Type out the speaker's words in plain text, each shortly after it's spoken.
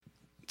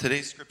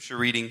Today's scripture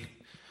reading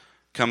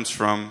comes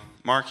from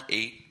Mark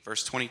 8,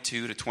 verse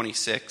 22 to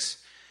 26,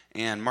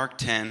 and Mark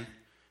 10,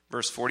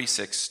 verse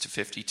 46 to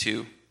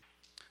 52.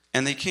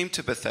 And they came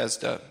to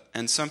Bethesda,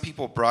 and some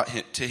people brought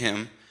to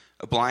him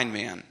a blind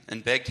man,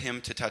 and begged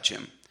him to touch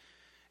him.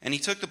 And he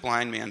took the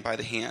blind man by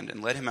the hand,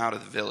 and led him out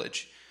of the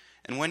village.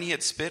 And when he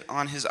had spit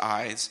on his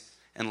eyes,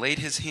 and laid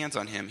his hands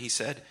on him, he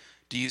said,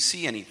 "Do you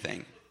see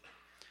anything?"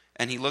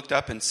 And he looked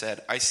up and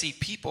said, "I see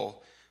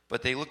people,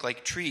 but they look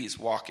like trees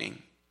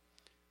walking."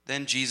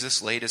 Then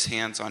Jesus laid his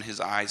hands on his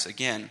eyes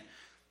again,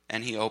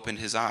 and he opened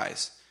his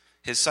eyes.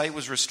 His sight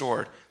was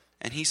restored,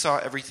 and he saw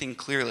everything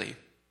clearly.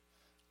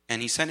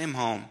 And he sent him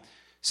home,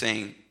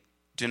 saying,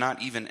 "Do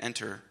not even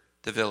enter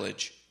the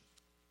village."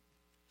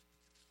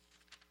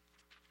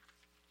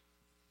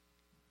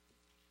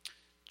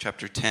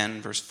 Chapter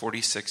 10, verse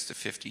 46 to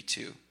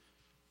 52.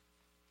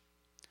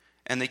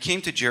 And they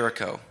came to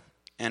Jericho,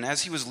 and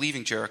as he was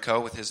leaving Jericho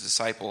with his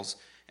disciples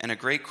and a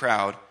great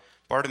crowd,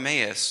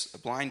 Bartimaeus, a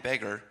blind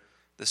beggar,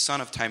 the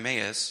son of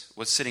Timaeus,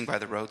 was sitting by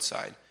the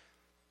roadside.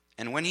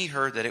 And when he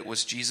heard that it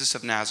was Jesus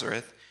of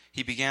Nazareth,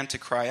 he began to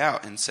cry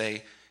out and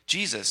say,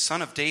 "Jesus,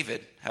 Son of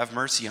David, have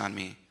mercy on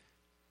me."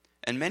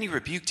 And many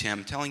rebuked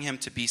him, telling him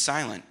to be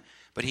silent.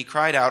 But he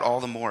cried out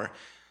all the more,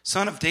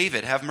 "Son of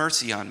David, have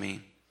mercy on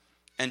me."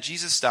 And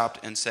Jesus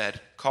stopped and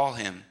said, "Call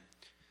him."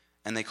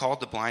 And they called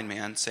the blind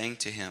man, saying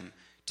to him,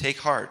 "Take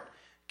heart,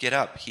 get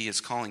up, he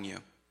is calling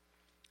you."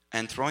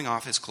 And throwing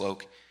off his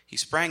cloak, he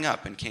sprang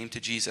up and came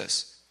to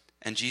Jesus.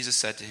 And Jesus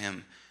said to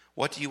him,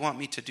 "What do you want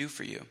me to do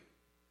for you?"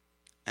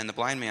 And the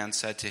blind man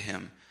said to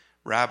him,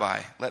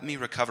 "Rabbi, let me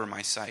recover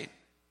my sight."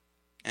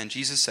 And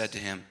Jesus said to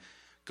him,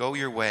 "Go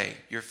your way,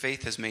 your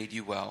faith has made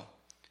you well."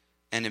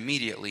 And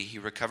immediately he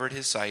recovered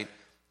his sight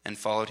and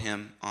followed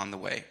him on the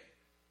way.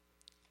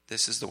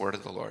 This is the word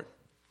of the Lord.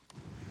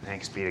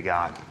 Thanks be to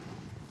God.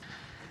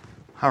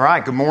 All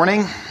right, good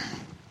morning.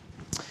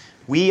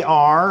 We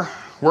are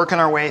working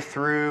our way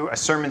through a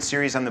sermon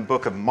series on the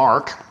book of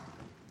Mark.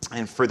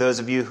 And for those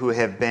of you who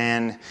have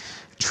been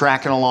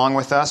tracking along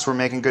with us, we're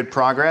making good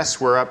progress.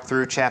 We're up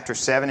through chapter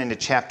 7 into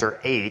chapter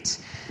 8.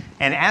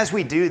 And as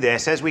we do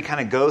this, as we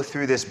kind of go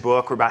through this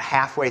book, we're about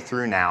halfway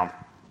through now,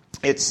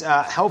 it's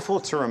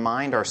helpful to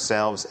remind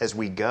ourselves as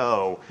we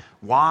go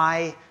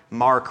why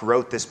Mark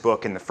wrote this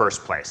book in the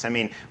first place. I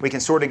mean, we can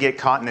sort of get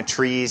caught in the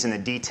trees and the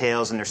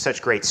details, and there's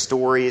such great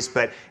stories,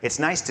 but it's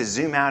nice to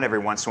zoom out every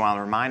once in a while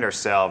and remind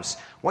ourselves,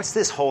 what's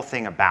this whole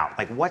thing about?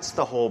 Like, what's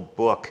the whole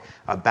book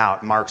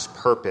about? Mark's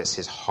purpose,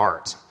 his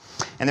heart.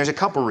 And there's a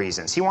couple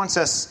reasons. He wants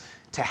us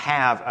to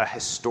have a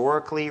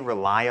historically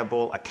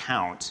reliable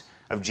account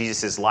of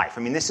Jesus' life.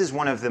 I mean, this is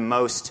one of the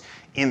most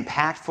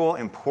impactful,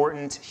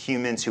 important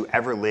humans who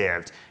ever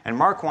lived. And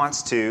Mark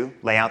wants to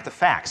lay out the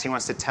facts. He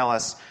wants to tell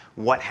us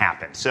what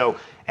happened. So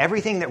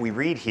everything that we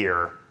read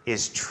here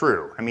is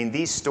true. I mean,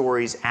 these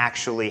stories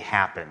actually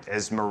happened.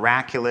 As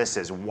miraculous,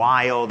 as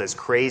wild, as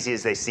crazy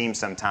as they seem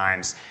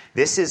sometimes,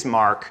 this is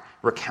Mark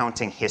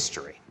recounting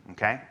history,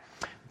 okay?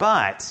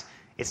 But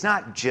it's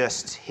not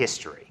just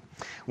history.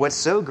 What's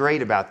so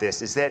great about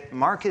this is that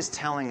Mark is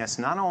telling us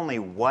not only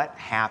what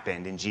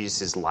happened in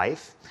Jesus'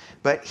 life,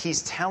 but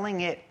he's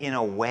telling it in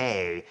a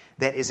way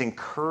that is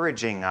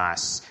encouraging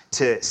us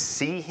to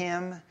see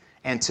him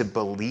and to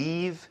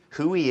believe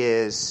who he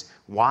is,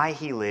 why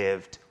he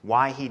lived,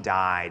 why he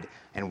died,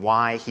 and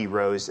why he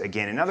rose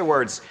again. In other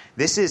words,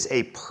 this is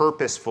a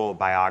purposeful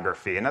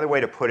biography. Another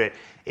way to put it,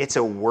 it's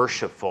a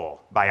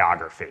worshipful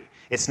biography.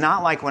 It's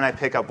not like when I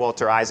pick up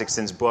Walter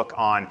Isaacson's book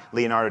on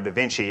Leonardo da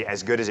Vinci,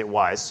 as good as it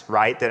was,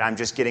 right? That I'm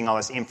just getting all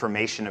this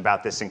information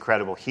about this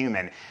incredible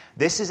human.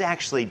 This is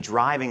actually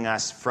driving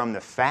us from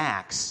the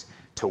facts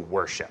to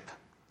worship,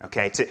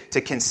 okay? To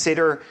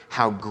consider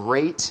how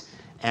great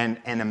and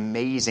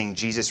amazing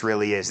Jesus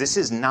really is. This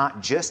is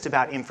not just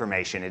about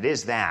information. It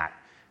is that,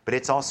 but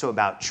it's also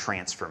about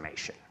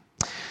transformation.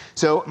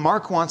 So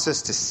Mark wants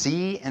us to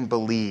see and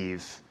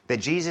believe that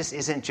Jesus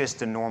isn't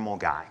just a normal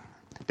guy,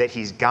 that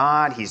he's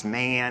God, he's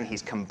man,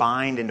 he's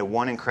combined into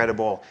one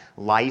incredible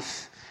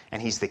life, and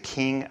he's the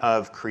king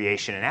of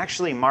creation. And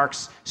actually,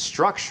 Mark's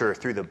structure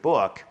through the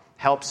book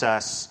helps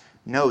us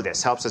know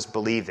this, helps us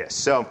believe this.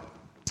 So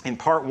in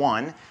part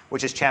 1,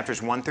 which is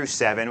chapters 1 through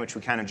 7, which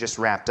we kind of just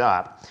wrapped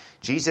up,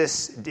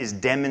 Jesus is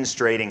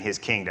demonstrating his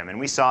kingdom. And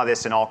we saw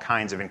this in all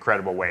kinds of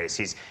incredible ways.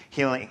 He's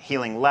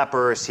healing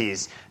lepers,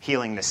 he's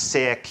healing the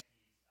sick,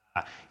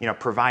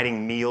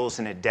 providing meals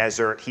in a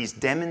desert. He's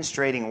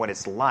demonstrating what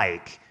it's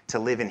like to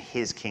live in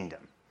his kingdom.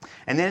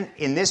 And then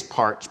in this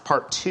part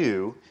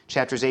 2,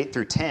 chapters 8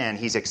 through 10,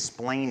 he's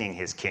explaining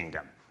his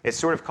kingdom. It's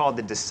sort of called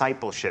the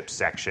discipleship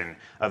section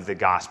of the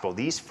gospel.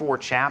 These 4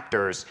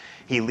 chapters,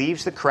 he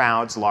leaves the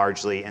crowds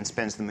largely and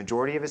spends the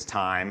majority of his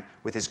time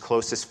with his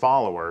closest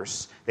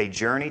followers. They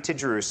journey to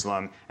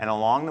Jerusalem, and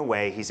along the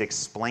way, he's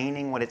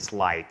explaining what it's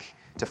like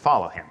to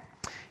follow him.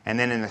 And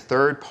then in the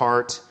third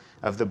part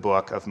of the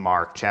book of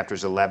Mark,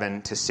 chapters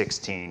 11 to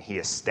 16, he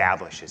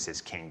establishes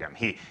his kingdom.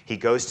 He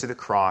goes to the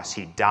cross,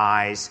 he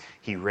dies,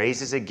 he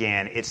raises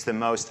again. It's the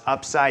most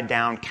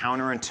upside-down,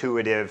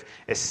 counterintuitive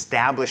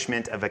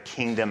establishment of a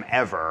kingdom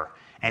ever,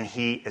 and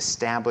he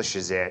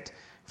establishes it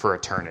for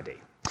eternity.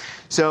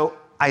 So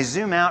I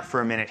zoom out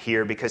for a minute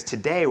here because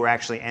today we're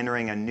actually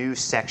entering a new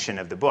section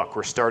of the book.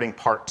 We're starting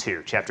part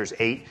 2, chapters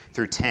 8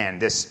 through 10,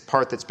 this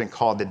part that's been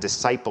called the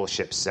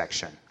discipleship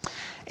section.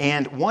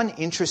 And one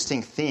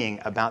interesting thing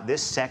about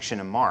this section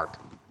of Mark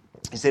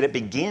is that it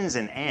begins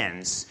and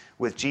ends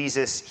with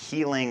Jesus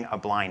healing a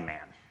blind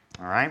man.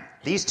 All right?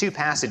 These two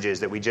passages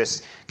that we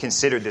just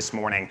considered this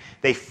morning,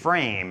 they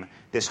frame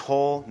this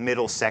whole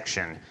middle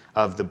section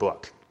of the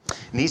book.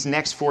 In these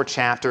next 4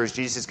 chapters,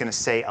 Jesus is going to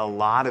say a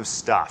lot of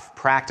stuff,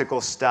 practical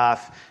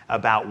stuff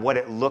about what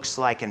it looks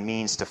like and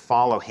means to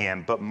follow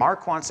him. But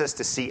Mark wants us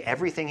to see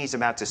everything he's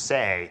about to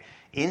say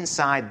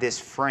inside this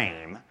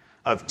frame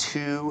of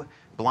 2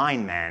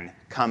 blind men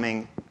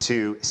coming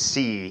to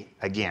see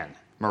again,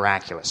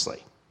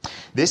 miraculously.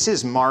 This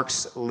is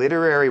Mark's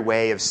literary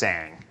way of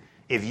saying,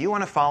 if you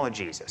want to follow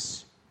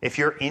Jesus, if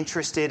you're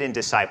interested in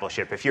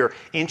discipleship, if you're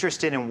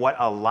interested in what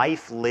a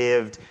life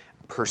lived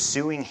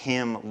pursuing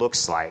him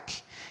looks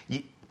like,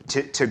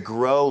 to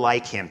grow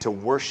like him, to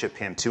worship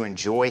him, to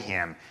enjoy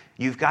him,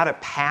 you've got to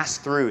pass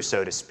through,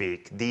 so to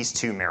speak, these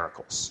 2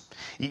 miracles.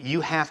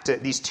 You have to,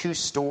 these 2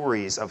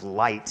 stories of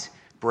light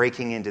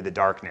breaking into the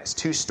darkness,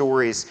 2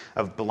 stories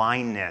of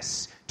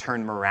blindness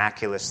turned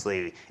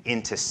miraculously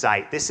into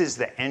sight. This is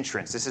the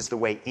entrance. This is the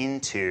way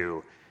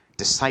into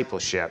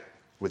discipleship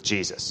with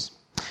Jesus.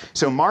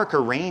 So Mark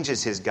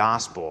arranges his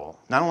gospel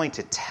not only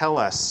to tell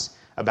us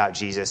about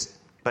Jesus,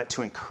 but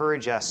to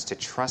encourage us to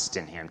trust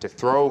in him, to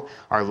throw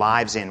our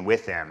lives in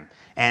with him.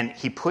 And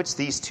he puts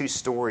these 2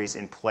 stories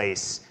in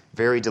place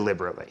very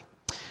deliberately.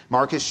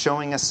 Mark is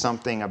showing us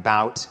something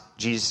about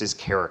Jesus'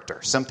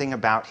 character, something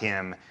about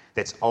him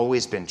that's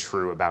always been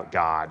true about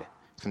God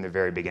from the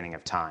very beginning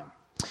of time.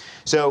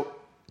 So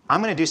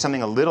I'm going to do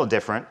something a little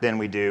different than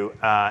we do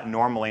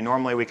normally.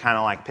 Normally we kind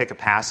of like pick a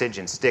passage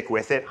and stick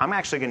with it. I'm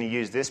actually going to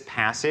use this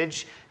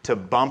passage to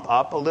bump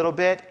up a little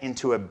bit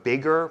into a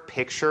bigger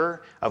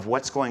picture of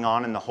what's going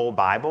on in the whole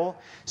Bible.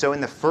 So in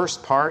the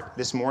first part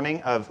this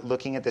morning of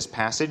looking at this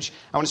passage,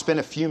 I want to spend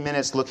a few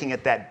minutes looking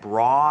at that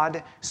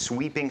broad,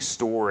 sweeping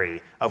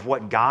story of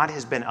what God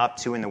has been up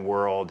to in the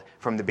world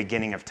from the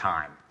beginning of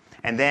time.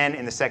 And then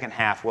in the second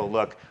half, we'll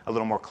look a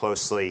little more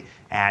closely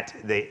at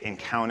the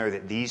encounter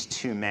that these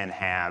 2 men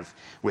have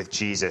with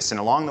Jesus. And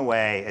along the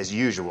way, as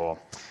usual,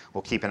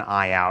 we'll keep an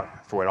eye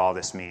out for what all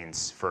this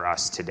means for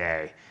us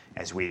today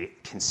as we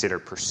consider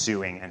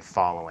pursuing and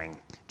following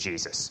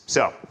Jesus.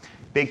 So,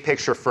 big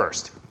picture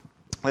first.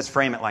 Let's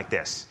frame it like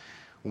this.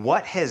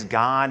 What has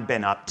God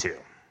been up to?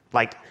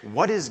 Like,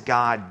 what does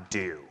God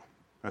do?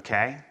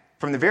 Okay?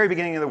 From the very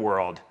beginning of the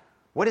world,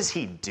 what does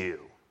he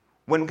do?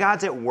 When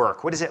God's at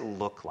work, what does it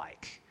look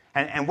like?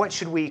 And what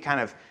should we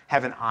kind of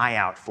have an eye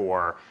out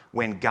for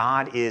when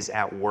God is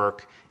at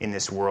work in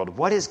this world?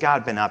 What has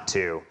God been up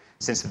to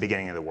since the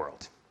beginning of the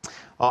world?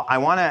 Well, I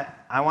want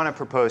to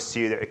propose to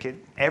you that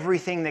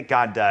everything that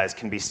God does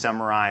can be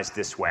summarized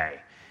this way.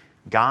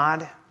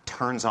 God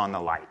turns on the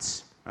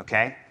lights,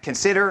 okay?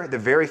 Consider the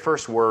very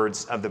first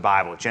words of the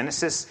Bible.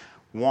 Genesis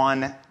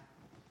 1,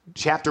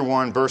 chapter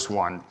 1, verse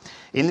 1.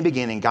 In the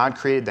beginning, God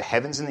created the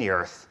heavens and the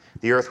earth.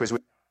 The earth was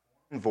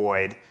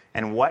void,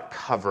 and what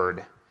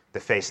covered the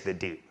face of the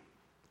deep?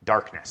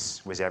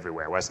 Darkness was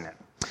everywhere, wasn't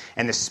it?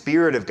 And the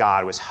Spirit of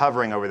God was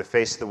hovering over the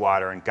face of the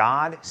water, and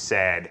God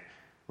said,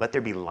 "Let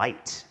there be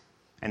light."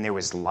 And there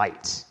was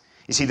light.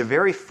 You see, the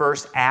very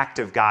first act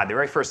of God, the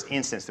very first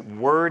instance, the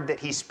word that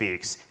he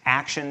speaks,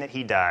 action that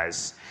he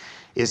does,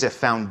 is a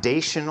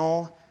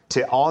foundational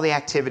to all the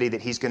activity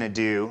that he's going to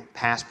do,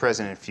 past,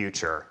 present, and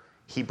future.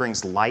 He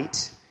brings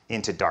light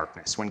into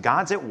darkness. When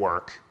God's at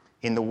work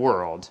in the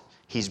world,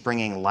 he's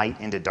bringing light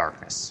into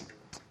darkness.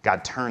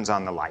 God turns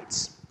on the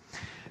lights.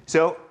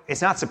 So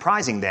it's not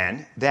surprising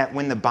then that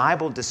when the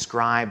Bible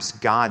describes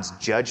God's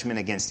judgment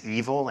against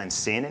evil and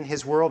sin in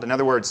his world, in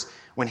other words,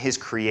 when his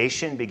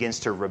creation begins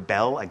to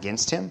rebel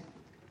against him,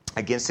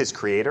 against his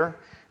creator,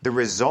 the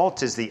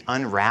result is the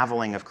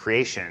unraveling of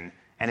creation,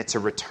 and it's a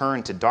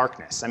return to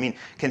darkness. I mean,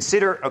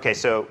 consider, okay,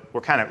 so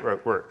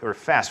we're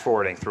fast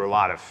forwarding through a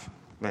lot of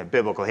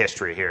biblical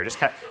history here. Just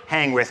kind of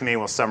hang with me.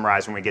 We'll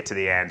summarize when we get to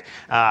the end.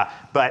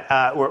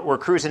 But we're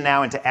cruising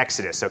now into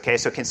Exodus, okay?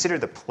 So consider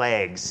the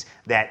plagues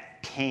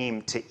that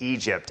came to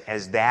Egypt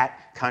as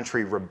that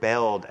country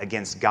rebelled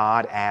against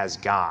God as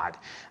God.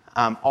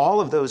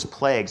 All of those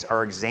plagues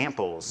are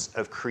examples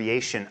of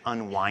creation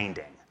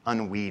unwinding,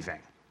 unweaving.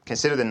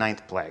 Consider the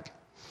 9th plague.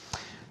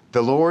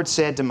 The Lord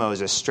said to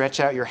Moses, "Stretch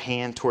out your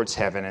hand towards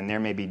heaven, and there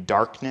may be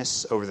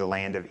darkness over the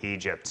land of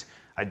Egypt,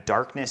 a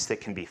darkness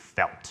that can be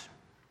felt."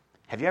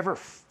 Have you ever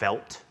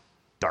felt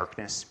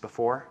darkness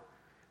before?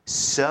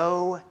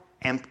 So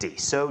empty,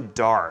 so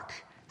dark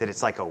that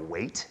it's like a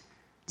weight.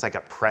 It's like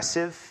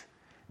oppressive.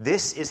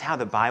 This is how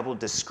the Bible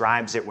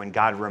describes it when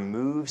God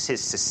removes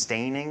his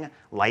sustaining,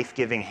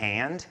 life-giving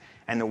hand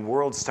and the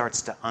world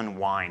starts to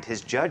unwind. His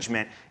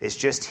judgment is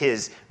just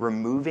his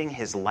removing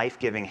his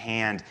life-giving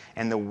hand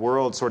and the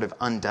world sort of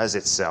undoes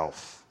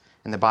itself.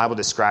 And the Bible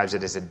describes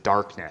it as a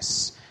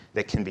darkness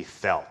that can be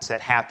felt. That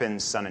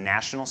happens on a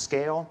national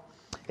scale.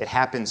 It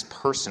happens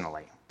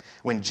personally.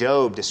 When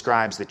Job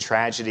describes the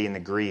tragedy and the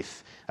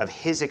grief of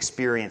his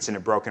experience in a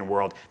broken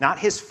world, not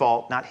his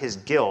fault, not his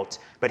guilt,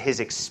 but his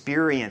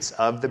experience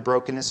of the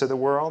brokenness of the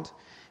world,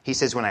 he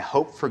says, when I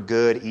hoped for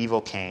good,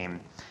 evil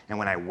came, and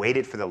when I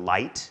waited for the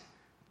light,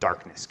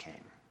 darkness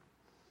came.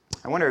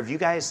 I wonder if you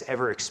guys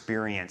ever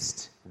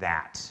experienced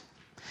that.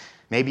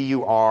 Maybe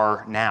you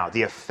are now.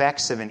 The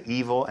effects of an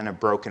evil and a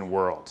broken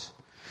world.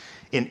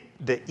 In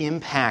the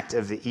impact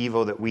of the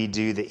evil that we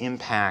do, the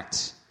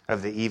impact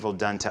of the evil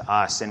done to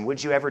us. And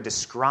would you ever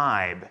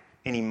describe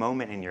any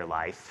moment in your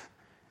life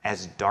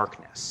as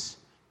darkness,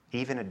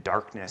 even a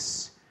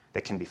darkness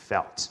that can be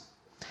felt?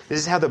 This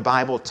is how the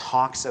Bible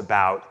talks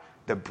about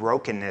the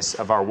brokenness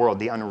of our world,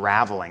 the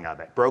unraveling of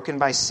it. Broken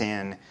by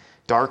sin,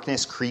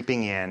 darkness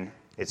creeping in.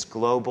 It's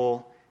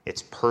global,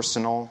 it's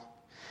personal.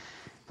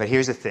 But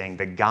here's the thing,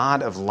 the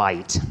God of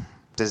light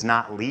does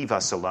not leave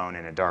us alone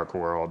in a dark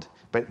world,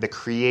 but the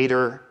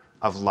creator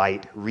of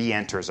light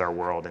re-enters our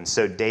world. And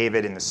so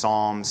David in the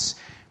Psalms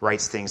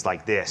writes things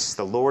like this: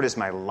 the Lord is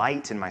my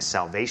light and my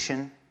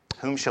salvation.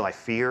 Whom shall I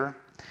fear?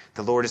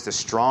 The Lord is the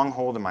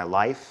stronghold of my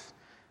life.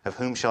 Of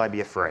whom shall I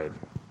be afraid?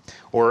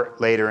 Or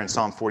later in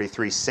Psalm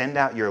 43, send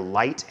out your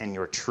light and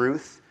your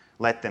truth.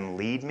 Let them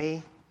lead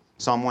me.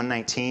 Psalm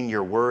 119,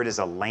 your word is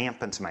a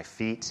lamp unto my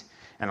feet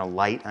and a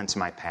light unto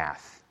my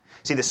path.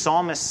 See, the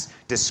psalmists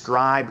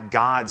describe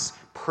God's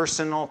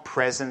personal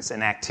presence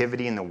and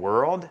activity in the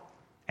world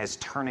as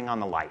turning on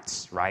the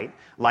lights, right?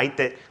 Light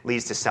that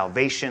leads to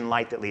salvation,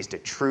 light that leads to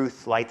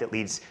truth, light that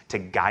leads to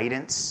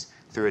guidance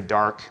through a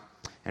dark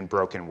and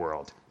broken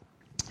world.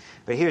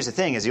 But here's the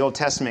thing, as the Old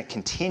Testament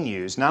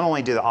continues, not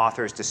only do the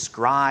authors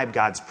describe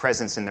God's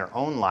presence in their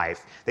own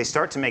life, they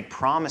start to make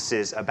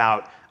promises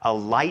about a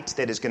light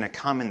that is going to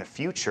come in the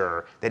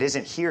future that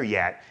isn't here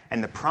yet,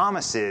 and the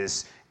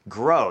promises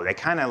grow. They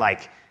kind of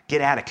like get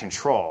out of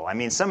control. I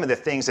mean, some of the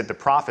things that the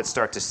prophets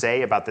start to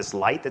say about this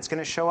light that's going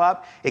to show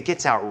up, it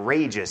gets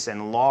outrageous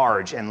and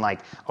large and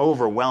like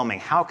overwhelming.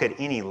 How could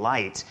any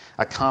light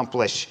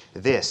accomplish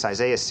this?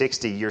 Isaiah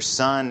 60, your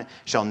sun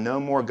shall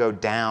no more go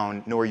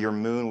down, nor your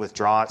moon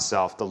withdraw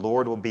itself. The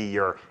Lord will be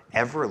your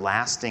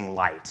everlasting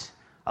light,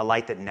 a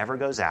light that never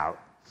goes out,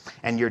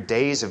 and your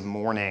days of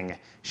mourning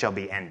shall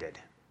be ended.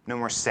 No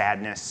more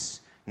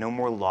sadness, no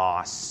more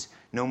loss,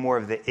 no more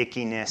of the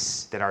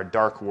ickiness that our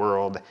dark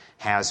world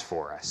has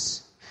for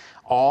us.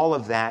 All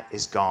of that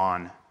is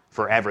gone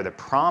forever. The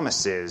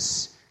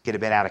promises get a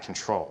bit out of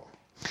control.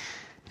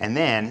 And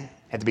then,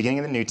 at the beginning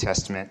of the New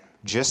Testament,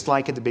 just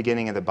like at the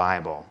beginning of the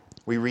Bible,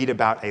 we read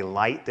about a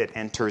light that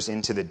enters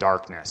into the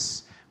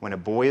darkness. When a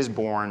boy is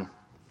born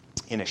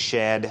in a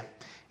shed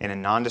in a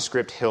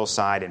nondescript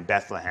hillside in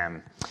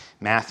Bethlehem,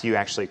 Matthew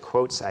actually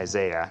quotes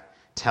Isaiah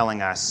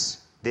telling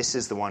us, this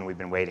is the one we've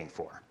been waiting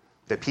for.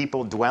 The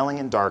people dwelling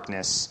in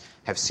darkness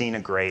have seen a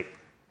great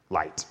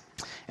light.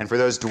 And for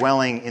those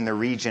dwelling in the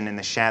region in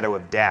the shadow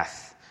of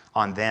death,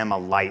 on them a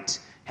light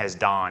has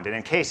dawned. And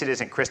in case it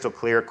isn't crystal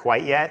clear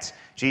quite yet,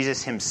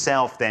 Jesus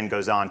himself then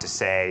goes on to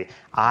say,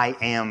 I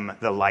am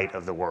the light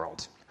of the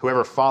world.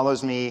 Whoever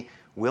follows me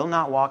will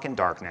not walk in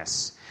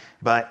darkness,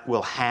 but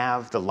will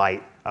have the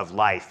light of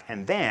life.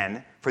 And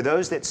then, for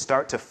those that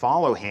start to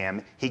follow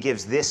him, he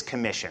gives this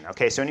commission.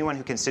 Okay, so anyone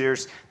who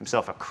considers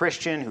himself a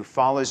Christian, who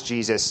follows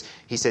Jesus,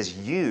 he says,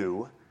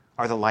 you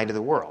are the light of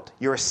the world.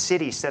 You're a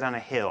city set on a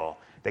hill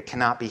that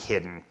cannot be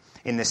hidden.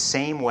 In the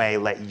same way,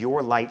 let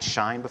your light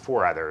shine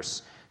before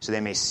others, so they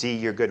may see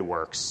your good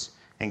works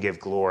and give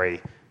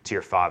glory to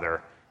your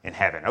Father in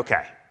heaven.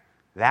 Okay,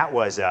 that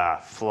was a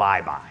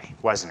flyby,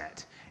 wasn't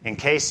it? In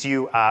case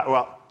you,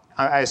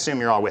 I assume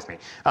you're all with me.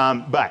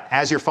 But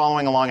as you're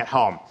following along at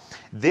home,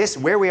 this,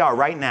 where we are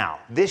right now,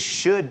 this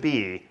should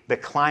be the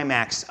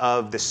climax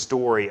of the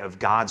story of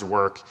God's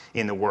work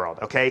in the world,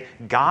 okay?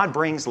 God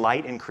brings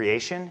light in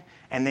creation,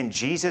 and then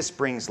Jesus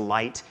brings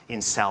light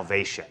in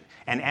salvation.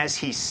 And as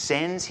he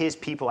sends his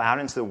people out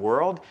into the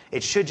world,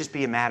 it should just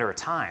be a matter of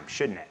time,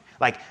 shouldn't it?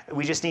 Like,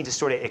 we just need to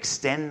sort of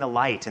extend the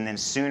light, and then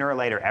sooner or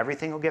later,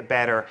 everything will get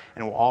better,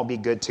 and we'll all be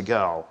good to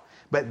go.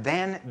 But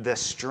then the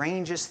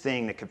strangest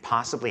thing that could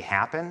possibly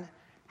happen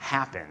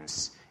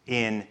happens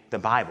in the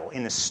Bible,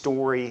 in the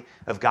story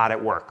of God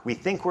at work. We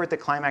think we're at the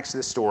climax of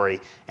the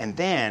story, and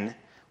then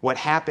what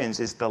happens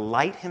is the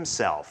light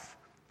himself,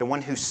 the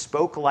one who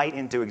spoke light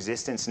into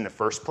existence in the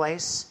first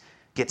place,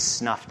 gets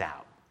snuffed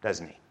out,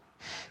 doesn't he?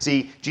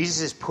 See,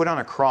 Jesus is put on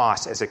a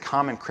cross as a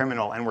common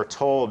criminal, and we're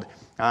told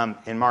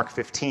in Mark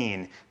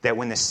 15 that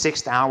when the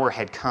 6th hour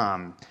had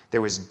come,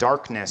 there was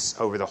darkness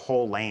over the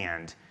whole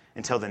land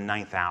until the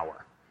 9th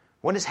hour.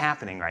 What is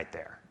happening right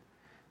there?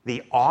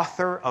 The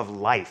author of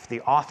life, the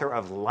author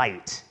of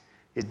light,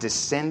 it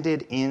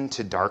descended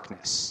into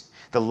darkness.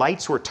 The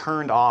lights were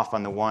turned off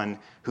on the one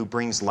who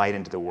brings light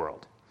into the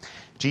world.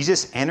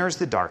 Jesus enters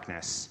the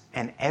darkness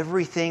and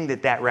everything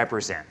that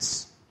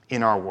represents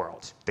in our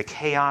world. The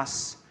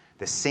chaos,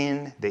 the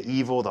sin, the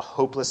evil, the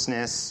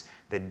hopelessness,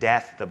 the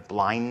death, the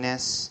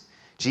blindness.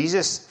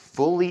 Jesus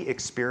fully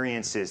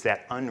experiences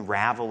that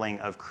unraveling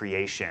of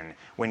creation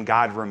when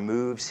God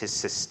removes his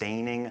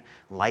sustaining,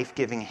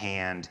 life-giving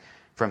hand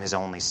from his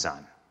only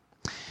Son.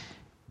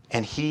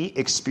 And he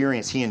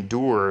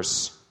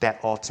endures that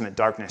ultimate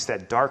darkness,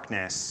 that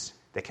darkness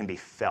that can be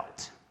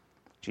felt.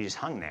 Jesus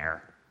hung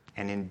there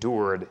and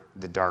endured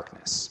the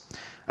darkness.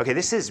 Okay,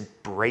 this is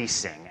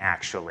bracing,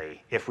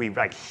 actually. If we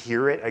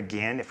hear it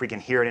again, if we can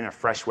hear it in a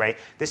fresh way,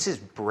 this is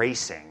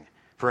bracing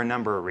for a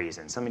number of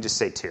reasons. Let me just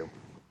say two.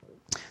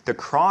 The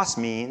cross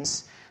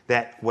means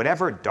that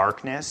whatever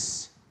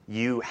darkness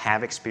you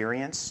have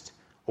experienced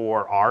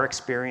or are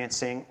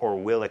experiencing or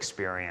will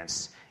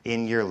experience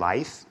in your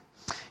life,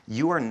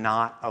 you are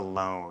not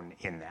alone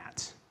in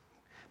that.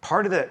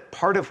 Part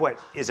of what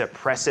is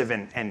oppressive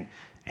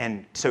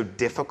and so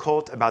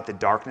difficult about the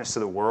darkness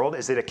of the world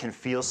is that it can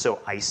feel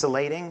so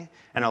isolating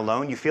and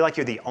alone. You feel like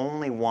you're the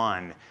only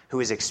one who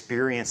is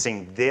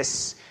experiencing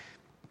this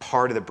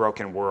part of the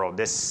broken world,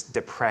 this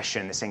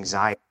depression, this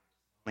anxiety,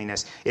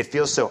 loneliness. It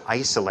feels so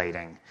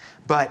isolating.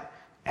 But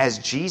as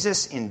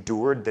Jesus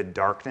endured the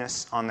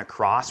darkness on the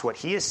cross, what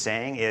he is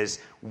saying is,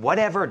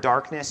 whatever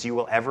darkness you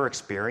will ever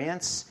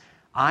experience,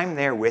 I'm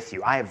there with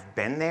you. I have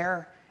been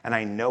there, and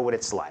I know what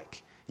it's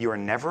like. You are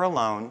never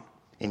alone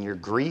in your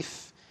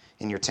grief,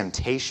 in your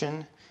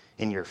temptation,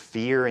 in your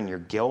fear, in your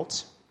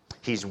guilt.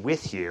 He's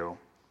with you.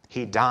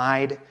 He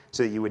died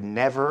so that you would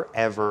never,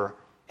 ever,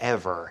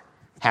 ever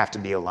have to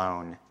be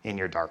alone in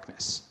your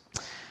darkness.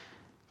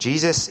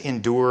 Jesus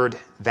endured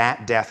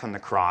that death on the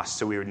cross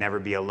so we would never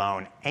be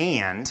alone,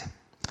 and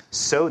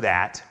so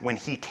that when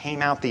he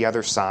came out the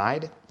other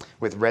side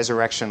with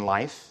resurrection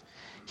life,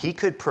 he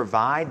could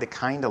provide the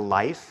kind of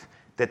life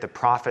that the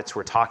prophets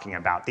were talking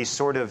about. These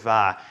sort of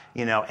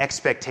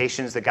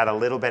expectations that got a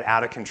little bit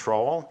out of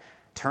control.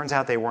 Turns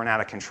out they weren't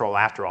out of control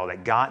after all.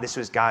 This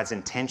was God's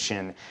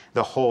intention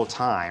the whole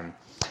time.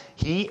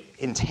 He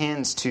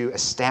intends to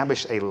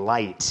establish a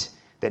light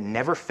that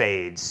never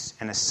fades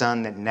and a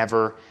sun that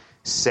never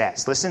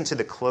sets. Listen to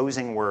the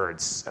closing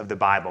words of the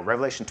Bible.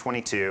 Revelation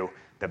 22,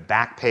 the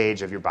back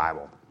page of your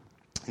Bible.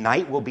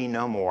 Night will be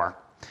no more.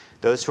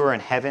 Those who are in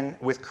heaven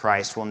with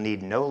Christ will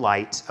need no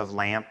light of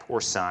lamp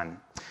or sun.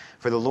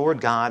 For the Lord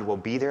God will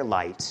be their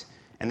light,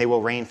 and they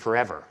will reign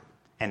forever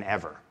and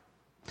ever.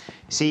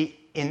 See,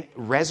 in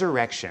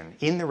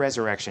the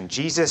resurrection,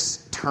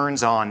 Jesus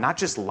turns on not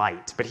just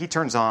light, but he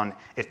turns on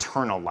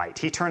eternal light.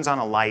 He turns on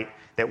a light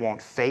that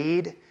won't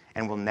fade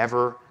and will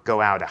never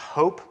go out. A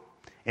hope,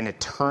 an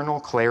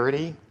eternal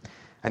clarity,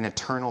 an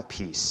eternal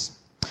peace.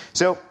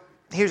 So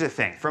here's the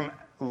thing. From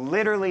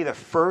literally the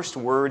first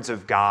words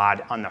of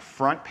God on the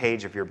front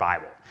page of your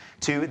Bible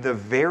to the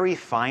very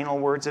final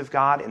words of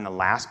God in the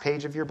last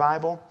page of your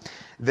Bible,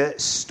 the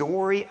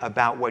story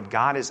about what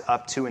God is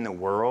up to in the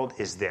world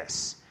is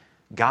this.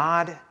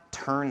 God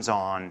turns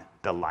on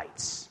the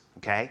lights,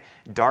 okay?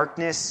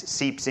 Darkness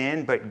seeps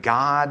in, but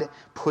God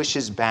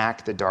pushes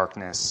back the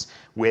darkness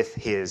with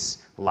his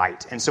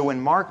light. And so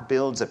when Mark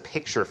builds a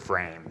picture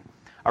frame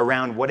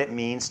around what it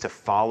means to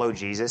follow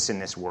Jesus in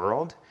this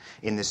world,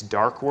 in this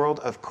dark world,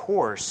 of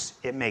course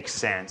it makes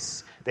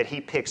sense that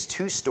he picks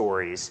two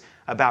stories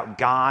about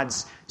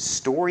God's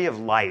story of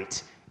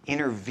light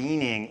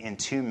intervening in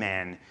two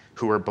men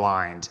who are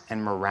blind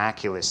and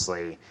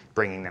miraculously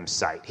bringing them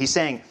sight. He's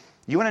saying,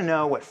 you want to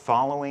know what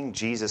following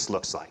Jesus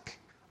looks like?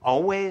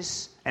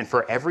 Always, and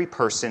for every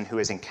person who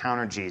has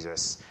encountered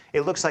Jesus,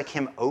 it looks like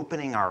him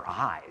opening our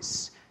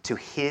eyes to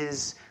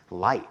his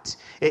light.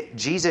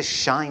 Jesus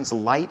shines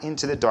light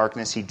into the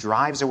darkness. He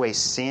drives away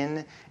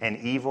sin and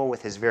evil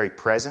with his very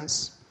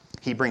presence.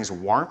 He brings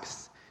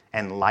warmth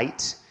and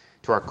light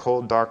to our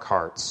cold, dark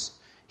hearts.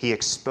 He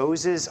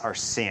exposes our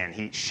sin.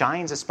 He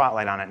shines a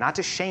spotlight on it, not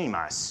to shame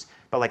us,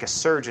 but like a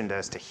surgeon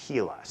does, to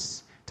heal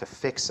us, to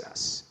fix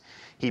us.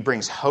 He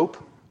brings hope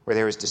where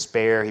there is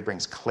despair. He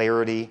brings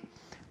clarity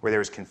where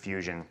there is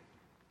confusion.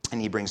 And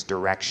he brings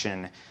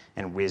direction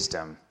and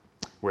wisdom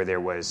where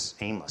there was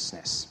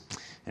aimlessness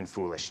and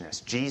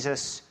foolishness.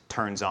 Jesus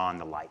turns on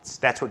the lights.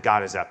 That's what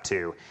God is up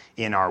to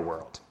in our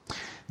world.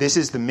 This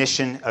is the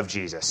mission of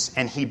Jesus,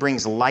 and he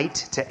brings light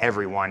to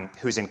everyone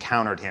who's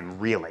encountered him,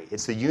 really.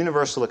 It's the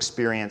universal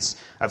experience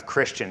of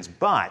Christians,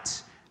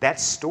 but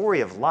that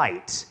story of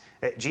light,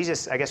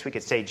 Jesus, I guess we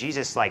could say,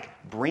 Jesus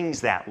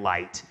brings that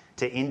light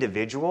to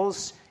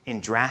individuals in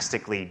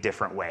drastically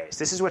different ways.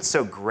 This is what's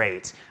so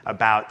great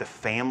about the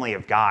family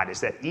of God, is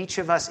that each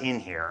of us in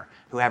here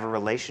who have a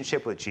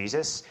relationship with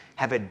Jesus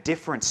have a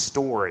different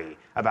story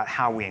about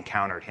how we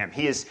encountered him.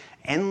 He is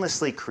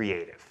endlessly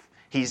creative.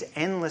 He's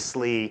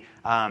endlessly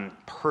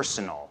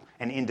personal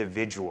and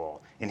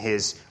individual in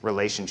his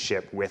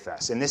relationship with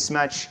us. And this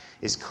much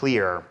is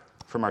clear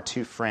from our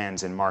two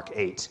friends in Mark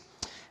 8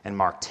 and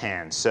Mark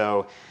 10.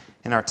 So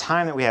in our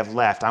time that we have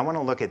left, I want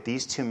to look at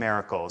these two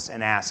miracles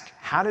and ask,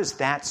 how does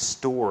that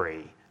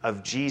story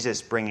of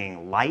Jesus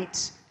bringing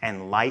light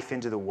and life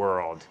into the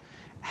world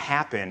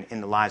happen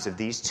in the lives of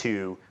these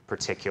two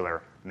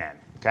particular men?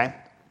 Okay?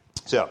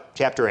 So,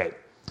 chapter 8.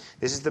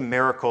 This is the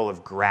miracle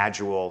of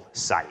gradual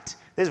sight.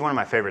 This is one of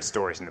my favorite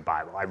stories in the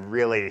Bible. I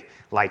really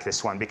like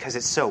this one because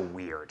it's so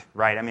weird,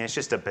 right? I mean, it's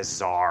just a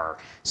bizarre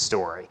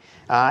story.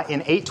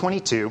 In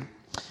 8:22,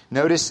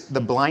 notice the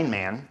blind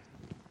man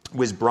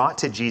was brought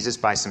to Jesus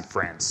by some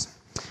friends.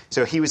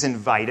 So he was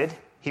invited,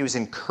 he was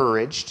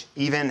encouraged,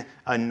 even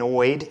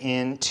annoyed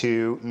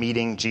into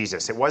meeting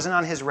Jesus. It wasn't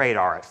on his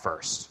radar at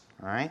first,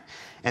 all right?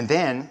 And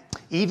then,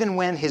 even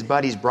when his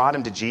buddies brought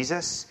him to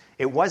Jesus,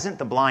 it wasn't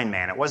the blind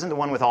man. It wasn't the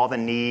one with all the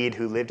need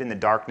who lived in the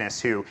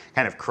darkness who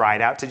kind of cried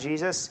out to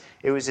Jesus.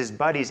 It was his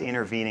buddies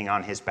intervening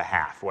on his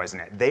behalf,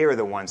 wasn't it? They are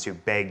the ones who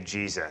begged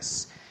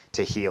Jesus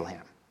to heal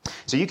him.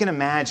 So you can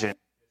imagine a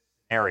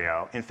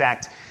scenario. In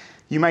fact,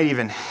 you might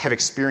even have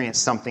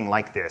experienced something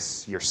like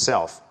this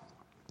yourself.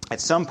 At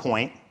some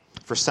point,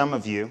 for some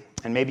of you,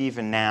 and maybe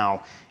even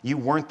now, you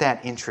weren't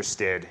that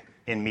interested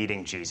in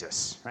meeting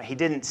Jesus. Right? He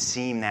didn't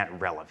seem that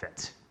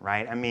relevant,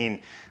 right? I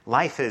mean,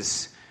 life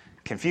is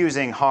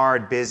confusing,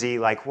 hard, busy.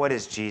 Like, what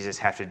does Jesus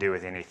have to do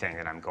with anything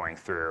that I'm going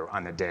through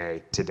on the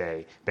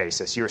day-to-day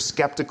basis? You were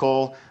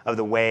skeptical of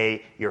the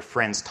way your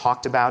friends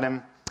talked about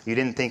him. You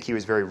didn't think he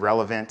was very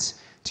relevant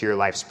to your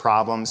life's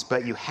problems,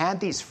 but you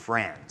had these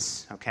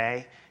friends,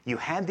 okay? You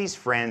had these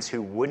friends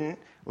who wouldn't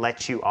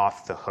let you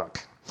off the hook.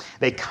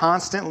 They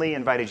constantly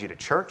invited you to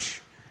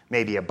church,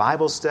 maybe a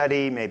Bible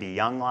study, maybe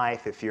Young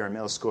Life if you're in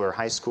middle school or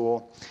high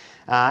school.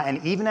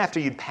 And even after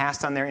you'd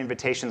passed on their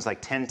invitations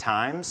like 10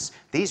 times,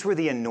 these were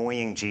the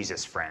annoying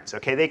Jesus friends,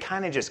 okay? They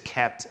kind of just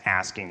kept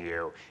asking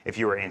you if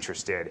you were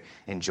interested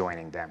in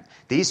joining them.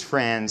 These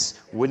friends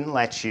wouldn't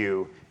let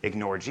you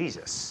ignore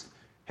Jesus.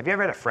 Have you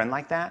ever had a friend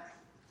like that?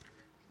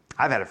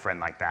 I've had a friend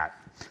like that.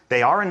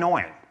 They are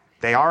annoying.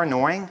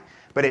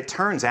 But it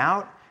turns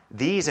out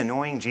these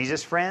annoying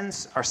Jesus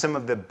friends are some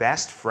of the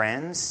best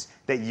friends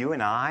that you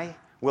and I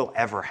will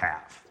ever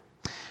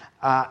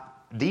have.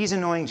 These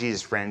annoying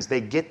Jesus friends,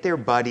 they get their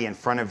buddy in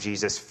front of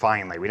Jesus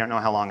finally. We don't know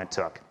how long it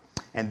took.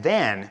 And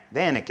then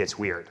it gets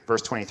weird.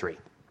 Verse 23.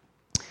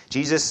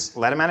 Jesus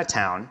let him out of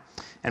town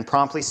and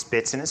promptly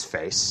spits in his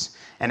face.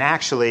 And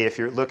actually, if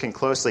you're looking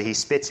closely, he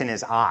spits in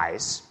his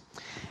eyes.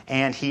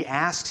 And he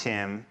asked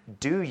him,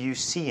 "Do you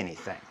see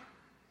anything?"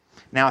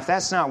 Now, if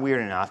that's not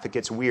weird enough, it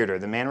gets weirder.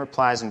 The man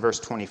replies in verse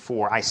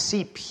 24, "I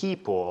see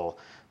people,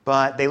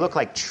 but they look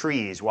like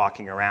trees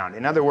walking around."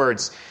 In other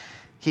words,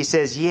 he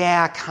says,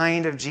 "Yeah,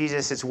 kind of,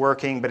 Jesus, it's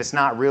working, but it's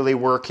not really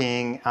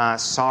working.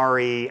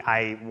 Sorry,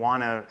 I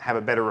want to have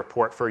a better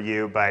report for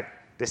you, but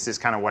this is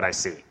kind of what I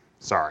see.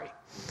 Sorry."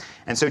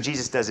 And so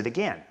Jesus does it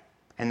again.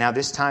 And now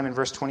this time in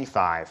verse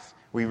 25,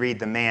 we read,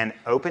 "The man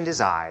opened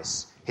his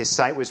eyes, his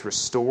sight was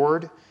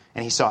restored,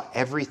 and he saw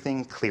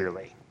everything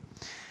clearly."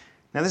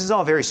 Now, this is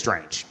all very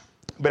strange,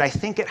 but I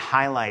think it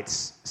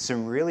highlights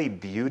some really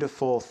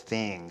beautiful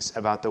things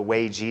about the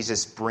way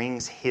Jesus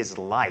brings his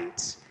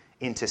light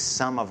into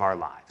some of our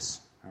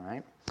lives. All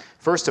right?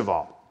 First of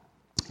all,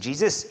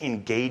 Jesus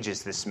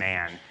engages this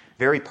man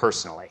very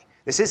personally.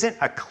 This isn't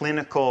a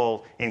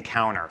clinical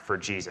encounter for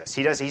Jesus.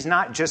 He's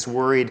not just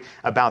worried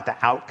about the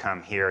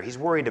outcome here. He's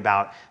worried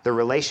about the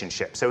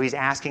relationship. So he's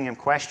asking him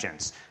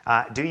questions.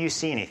 Do you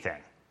see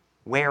anything?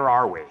 Where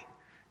are we?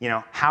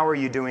 How are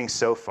you doing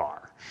so far?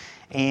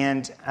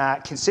 And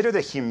consider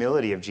the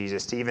humility of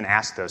Jesus to even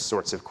ask those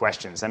sorts of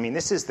questions. I mean,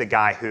 this is the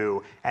guy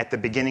who, at the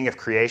beginning of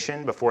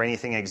creation, before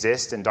anything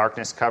exists and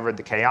darkness covered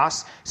the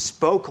chaos,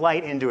 spoke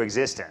light into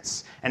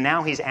existence. And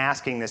now he's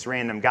asking this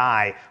random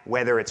guy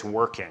whether it's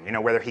working,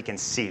 whether he can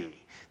see.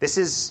 This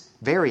is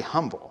very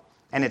humble,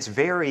 and it's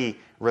very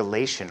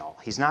relational.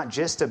 He's not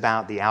just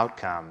about the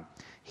outcome.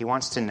 He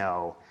wants to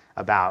know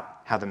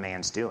about how the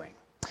man's doing.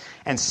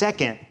 And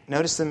second,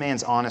 notice the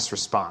man's honest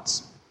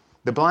response.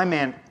 The blind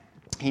man,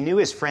 he knew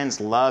his friends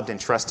loved and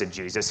trusted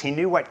Jesus. He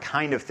knew what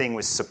kind of thing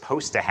was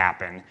supposed to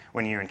happen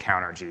when you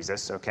encounter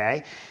Jesus,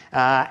 okay?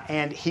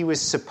 And he was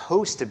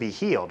supposed to be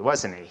healed,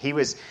 wasn't he?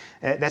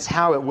 That's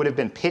how it would have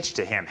been pitched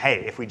to him.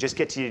 Hey, if we just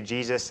get to you,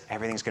 Jesus,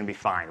 everything's going to be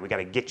fine. We got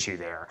to get you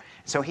there.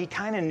 So he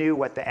kind of knew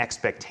what the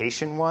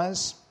expectation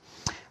was.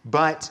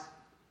 But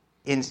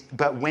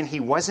when he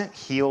wasn't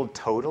healed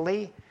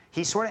totally,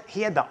 he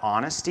had the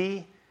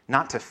honesty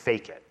not to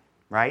fake it,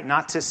 right?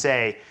 Not to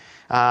say,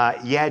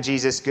 yeah,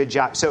 Jesus, good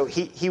job. So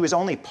he was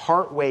only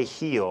partway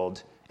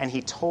healed, and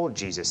he told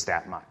Jesus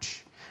that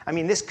much. I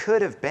mean, this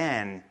could have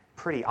been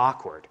pretty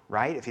awkward,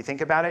 right? If you think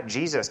about it,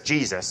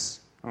 Jesus,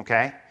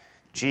 okay?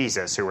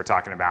 Jesus, who we're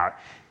talking about,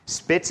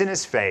 spits in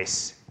his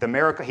face. The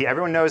miracle,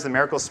 everyone knows the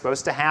miracle's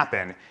supposed to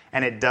happen,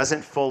 and it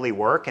doesn't fully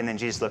work, and then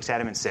Jesus looks at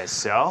him and says,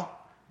 "So,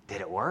 did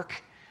it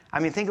work?" I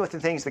mean, think of the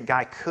things the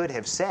guy could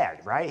have said,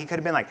 right? He could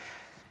have been like,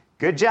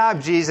 "Good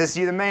job, Jesus,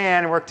 you the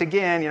man, worked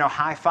again,"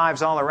 high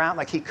fives all around.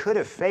 Like, he could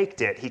have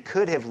faked it. He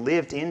could have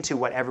lived into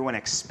what everyone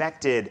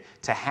expected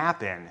to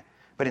happen.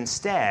 But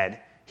instead,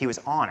 he was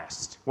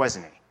honest,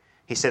 wasn't he?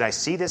 He said, "I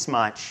see this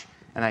much.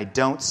 and I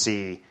don't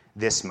see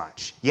this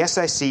much. Yes,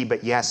 I see,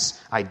 but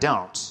yes, I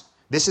don't.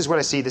 This is what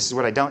I see, this is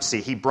what I don't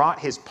see. He brought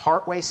his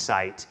partway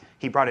sight,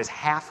 he brought his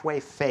halfway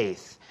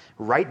faith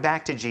right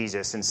back to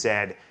Jesus and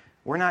said,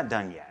 we're not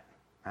done yet,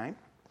 right?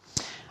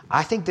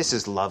 I think this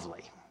is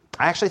lovely.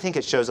 I actually think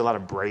it shows a lot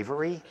of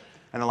bravery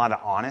and a lot of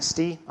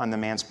honesty on the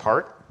man's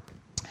part.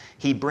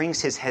 He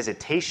brings his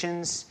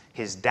hesitations,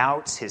 his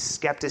doubts, his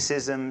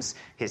skepticisms,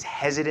 his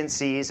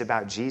hesitancies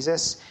about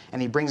Jesus,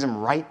 and he brings them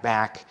right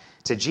back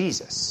to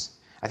Jesus.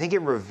 I think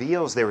it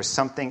reveals there was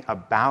something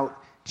about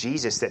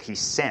Jesus that he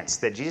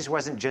sensed, that Jesus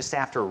wasn't just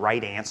after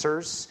right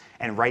answers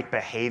and right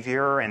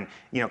behavior and,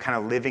 kind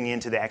of living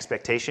into the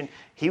expectation.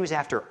 He was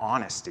after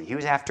honesty. He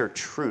was after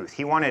truth.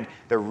 He wanted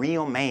the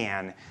real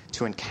man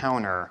to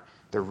encounter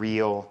the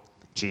real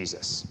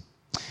Jesus.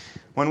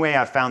 One way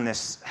I've found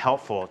this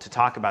helpful to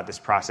talk about this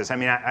process,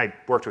 I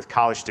worked with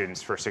college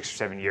students for 6 or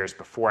 7 years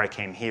before I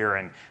came here,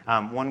 and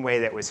one way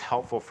that was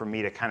helpful for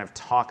me to kind of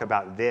talk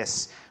about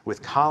this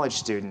with college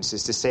students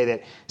is to say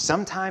that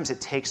sometimes it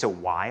takes a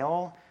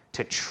while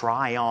to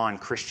try on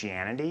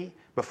Christianity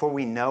before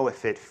we know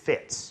if it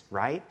fits,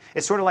 right?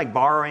 It's sort of like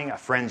borrowing a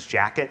friend's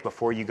jacket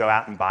before you go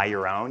out and buy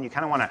your own. You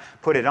kind of want to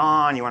put it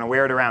on, you want to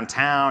wear it around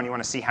town, you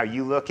want to see how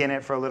you look in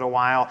it for a little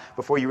while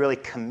before you really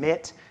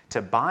commit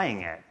to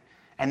buying it.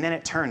 And then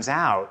it turns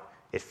out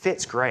it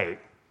fits great,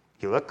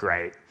 you look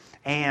great,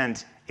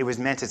 and it was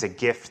meant as a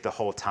gift the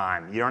whole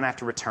time. You don't have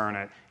to return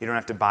it, you don't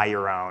have to buy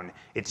your own,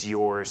 it's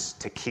yours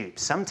to keep.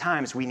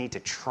 Sometimes we need to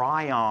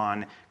try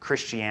on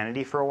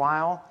Christianity for a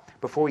while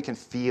before we can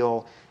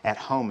feel at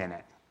home in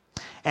it.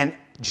 And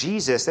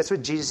Jesus, that's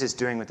what Jesus is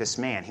doing with this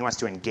man. He wants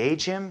to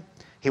engage him.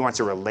 He wants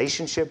a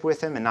relationship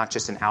with him and not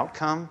just an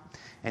outcome.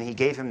 And he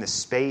gave him the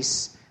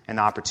space and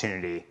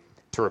opportunity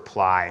to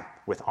reply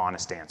with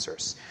honest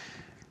answers.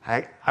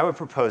 I would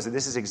propose that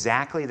this is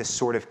exactly the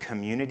sort of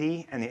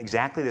community and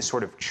exactly the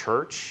sort of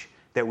church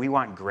that we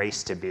want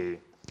Grace to be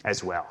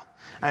as well.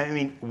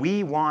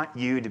 We want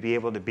you to be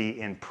able to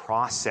be in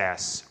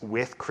process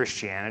with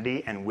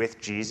Christianity and with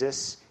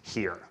Jesus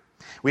here.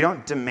 We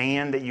don't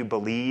demand that you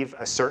believe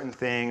a certain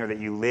thing or that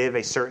you live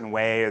a certain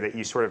way or that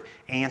you sort of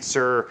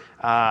answer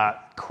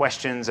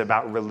questions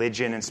about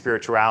religion and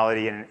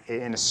spirituality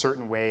in a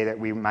certain way that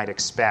we might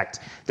expect.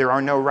 There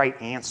are no right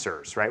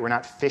answers, right? We're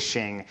not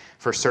fishing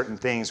for certain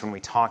things when we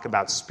talk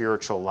about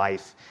spiritual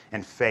life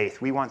and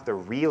faith. We want the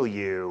real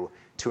you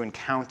to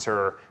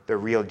encounter the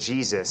real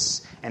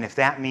Jesus. And if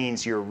that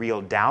means your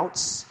real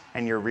doubts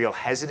and your real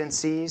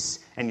hesitancies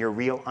and your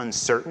real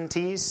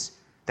uncertainties,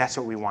 that's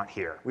what we want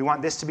here. We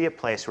want this to be a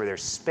place where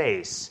there's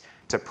space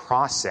to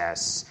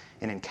process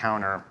an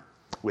encounter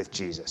with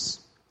Jesus.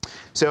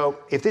 So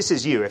if this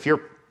is you, if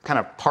you're kind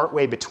of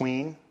partway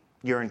between,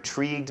 you're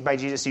intrigued by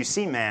Jesus, you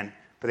see men,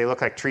 but they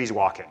look like trees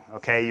walking,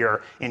 okay?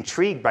 You're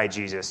intrigued by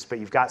Jesus, but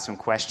you've got some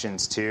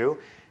questions too.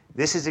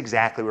 This is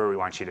exactly where we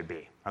want you to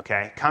be,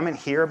 okay? Come and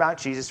hear about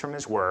Jesus from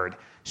his word.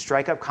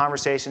 Strike up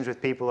conversations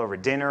with people over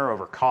dinner,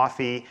 over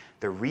coffee.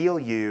 The real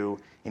you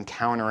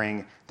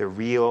encountering the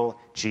real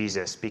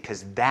Jesus,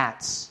 because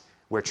that's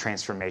where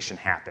transformation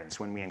happens,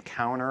 when we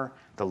encounter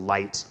the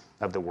light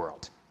of the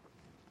world.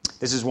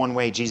 This is one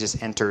way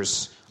Jesus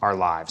enters our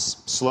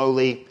lives,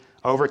 slowly,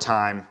 over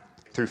time,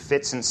 through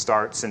fits and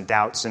starts and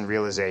doubts and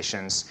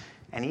realizations,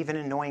 and even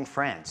annoying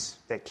friends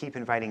that keep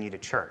inviting you to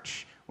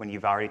church when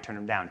you've already turned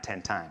them down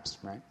 10 times,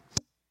 right?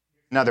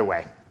 Another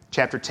way,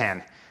 chapter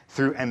 10,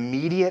 through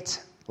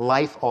immediate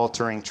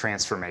life-altering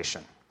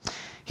transformation.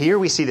 Here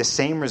we see the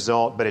same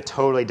result, but a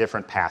totally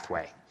different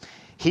pathway.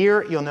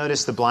 Here you'll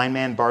notice the blind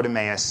man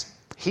Bartimaeus,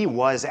 he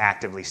was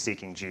actively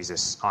seeking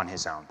Jesus on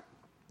his own.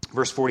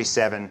 Verse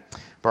 47,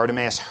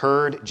 Bartimaeus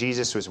heard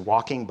Jesus was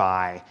walking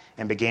by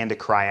and began to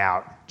cry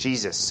out,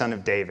 Jesus, Son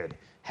of David,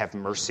 have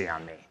mercy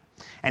on me.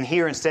 And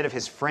here, instead of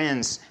his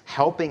friends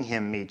helping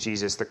him meet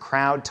Jesus, the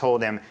crowd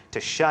told him to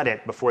shut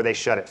it before they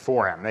shut it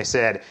for him. They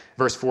said,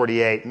 verse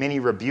 48, many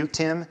rebuked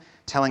him,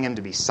 telling him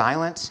to be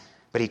silent,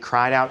 but he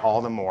cried out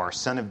all the more,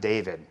 Son of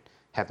David,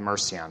 have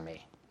mercy on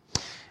me.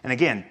 And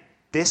again,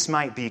 this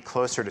might be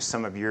closer to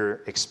some of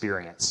your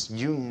experience.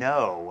 You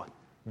know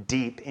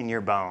deep in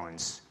your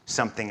bones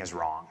something is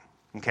wrong.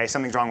 Okay,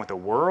 something's wrong with the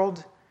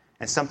world,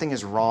 and something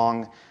is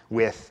wrong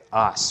with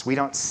us. We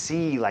don't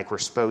see like we're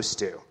supposed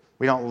to.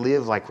 We don't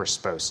live like we're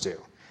supposed to.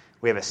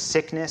 We have a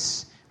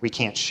sickness we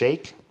can't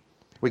shake.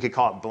 We could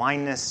call it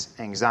blindness,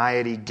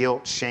 anxiety,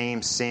 guilt,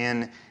 shame,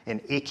 sin, an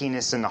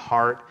ickiness in the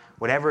heart.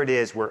 Whatever it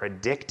is, we're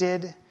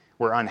addicted,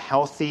 we're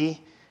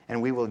unhealthy,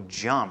 and we will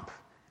jump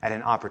at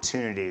an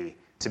opportunity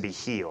to be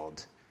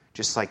healed,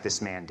 just like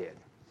this man did.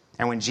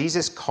 And when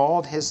Jesus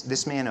called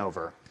this man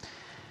over,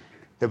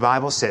 the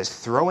Bible says,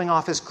 throwing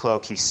off his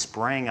cloak, he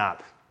sprang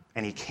up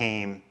and he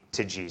came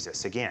to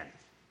Jesus. Again,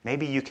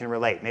 maybe you can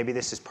relate. Maybe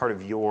this is part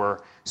of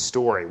your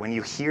story. When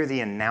you hear the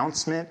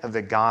announcement of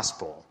the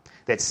gospel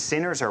that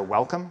sinners are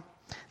welcome,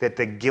 that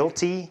the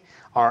guilty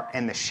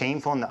and the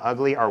shameful and the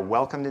ugly are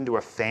welcomed into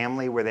a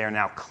family where they are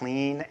now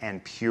clean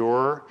and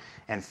pure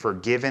and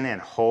forgiven and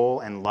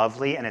whole and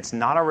lovely. And it's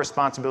not our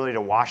responsibility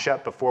to wash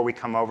up before we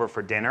come over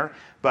for dinner,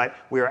 but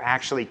we are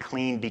actually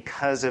clean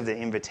because of the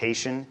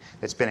invitation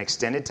that's been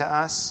extended to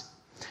us.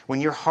 When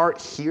your heart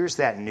hears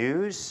that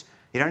news,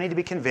 you don't need to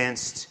be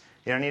convinced.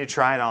 You don't need to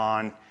try it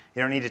on.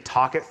 You don't need to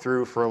talk it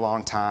through for a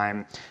long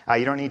time.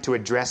 You don't need to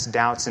address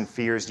doubts and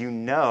fears. You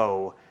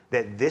know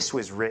that this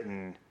was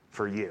written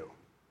for you.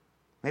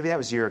 Maybe that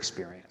was your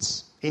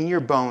experience. In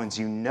your bones,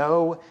 you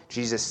know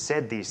Jesus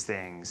said these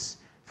things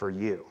for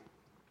you.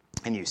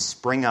 And you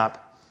spring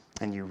up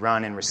and you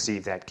run and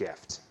receive that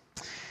gift.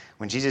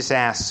 When Jesus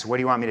asks, what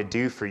do you want me to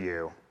do for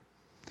you?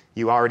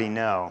 You already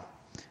know.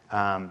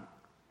 When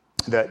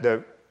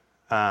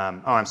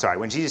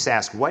Jesus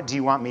asks, what do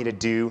you want me to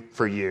do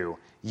for you?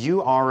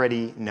 You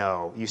already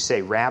know. You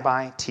say,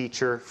 Rabbi,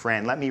 teacher,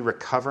 friend, let me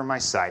recover my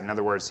sight. In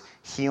other words,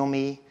 heal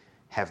me,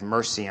 have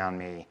mercy on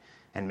me,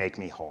 and make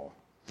me whole.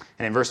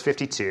 And in verse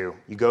 52,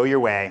 you go your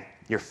way,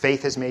 your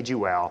faith has made you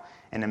well,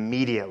 and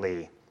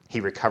immediately he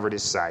recovered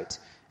his sight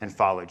and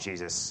followed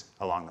Jesus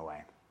along the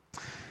way.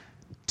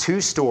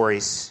 Two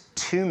stories,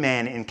 two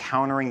men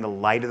encountering the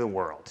light of the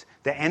world.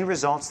 The end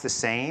result's the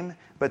same,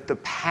 but the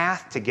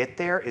path to get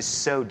there is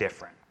so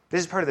different.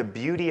 This is part of the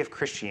beauty of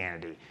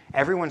Christianity.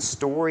 Everyone's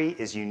story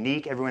is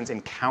unique. Everyone's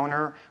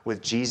encounter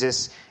with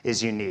Jesus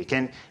is unique.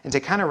 And to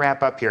kind of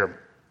wrap up here,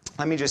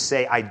 let me just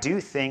say, I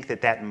do think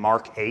that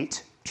Mark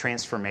 8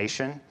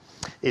 transformation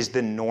is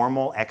the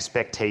normal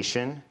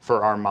expectation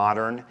for our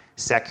modern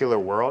secular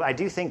world. I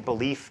do think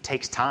belief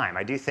takes time.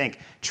 I do think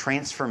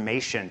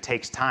transformation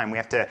takes time. We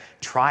have to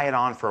try it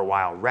on for a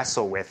while,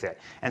 wrestle with it.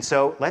 And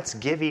so let's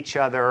give each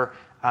other,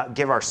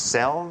 give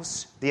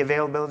ourselves the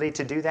availability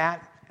to do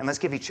that, and let's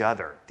give each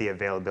other the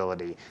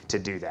availability to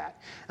do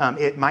that.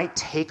 It might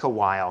take a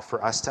while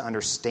for us to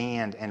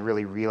understand and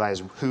really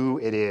realize who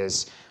it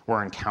is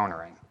we're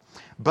encountering.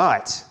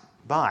 But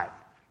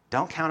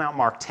don't count out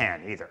Mark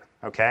 10 either,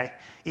 okay?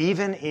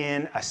 Even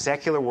in a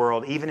secular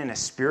world, even in a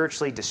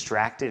spiritually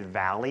distracted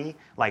valley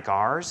like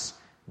ours,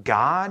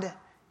 God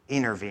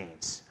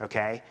intervenes,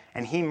 okay?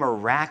 And he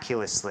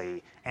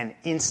miraculously and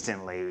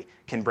instantly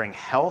can bring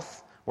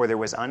health where there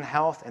was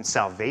unhealth and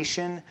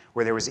salvation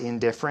where there was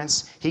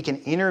indifference. He can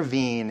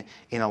intervene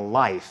in a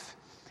life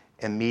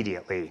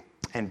immediately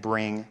and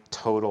bring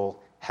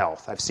total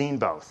health. I've seen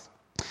both.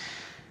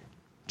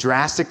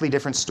 Drastically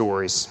different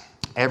stories.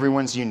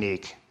 Everyone's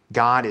unique.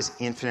 God is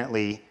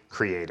infinitely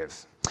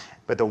creative.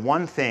 But the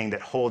one thing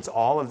that holds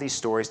all of these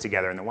stories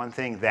together, and the one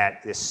thing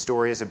that this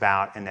story is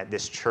about and that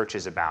this church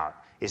is about,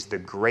 is the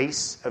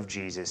grace of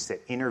Jesus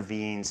that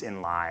intervenes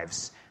in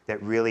lives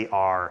that really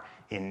are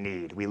in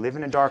need. We live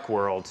in a dark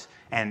world,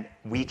 and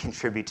we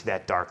contribute to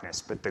that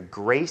darkness. But the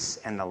grace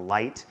and the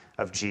light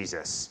of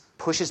Jesus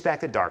pushes back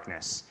the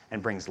darkness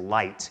and brings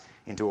light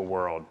into a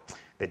world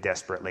that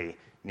desperately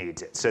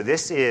needs it. So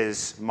this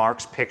is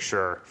Mark's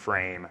picture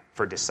frame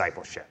for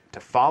discipleship.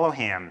 To follow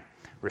him,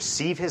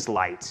 receive his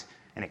light,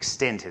 and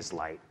extend his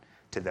light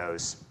to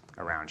those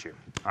around you.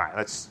 All right,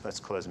 let's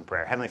close in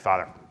prayer. Heavenly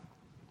Father,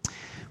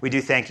 we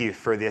do thank you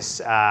for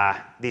these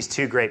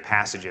two great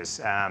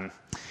passages.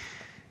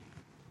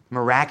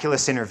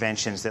 Miraculous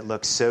interventions that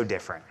look so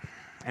different.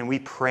 And we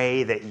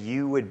pray that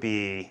you would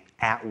be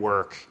at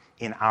work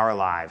in our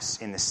lives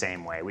in the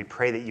same way. We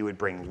pray that you would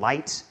bring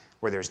light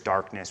where there's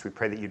darkness. We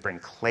pray that you'd bring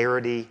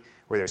clarity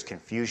where there's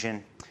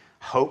confusion,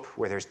 hope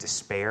where there's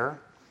despair,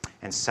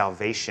 and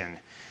salvation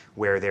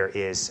where there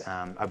is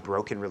a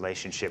broken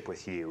relationship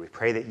with you. We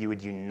pray that you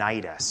would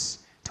unite us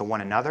to one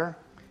another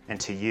and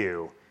to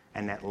you,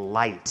 and that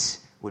light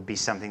would be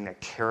something that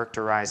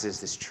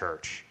characterizes this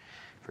church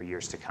for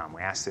years to come.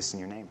 We ask this in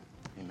your name.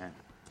 Amen.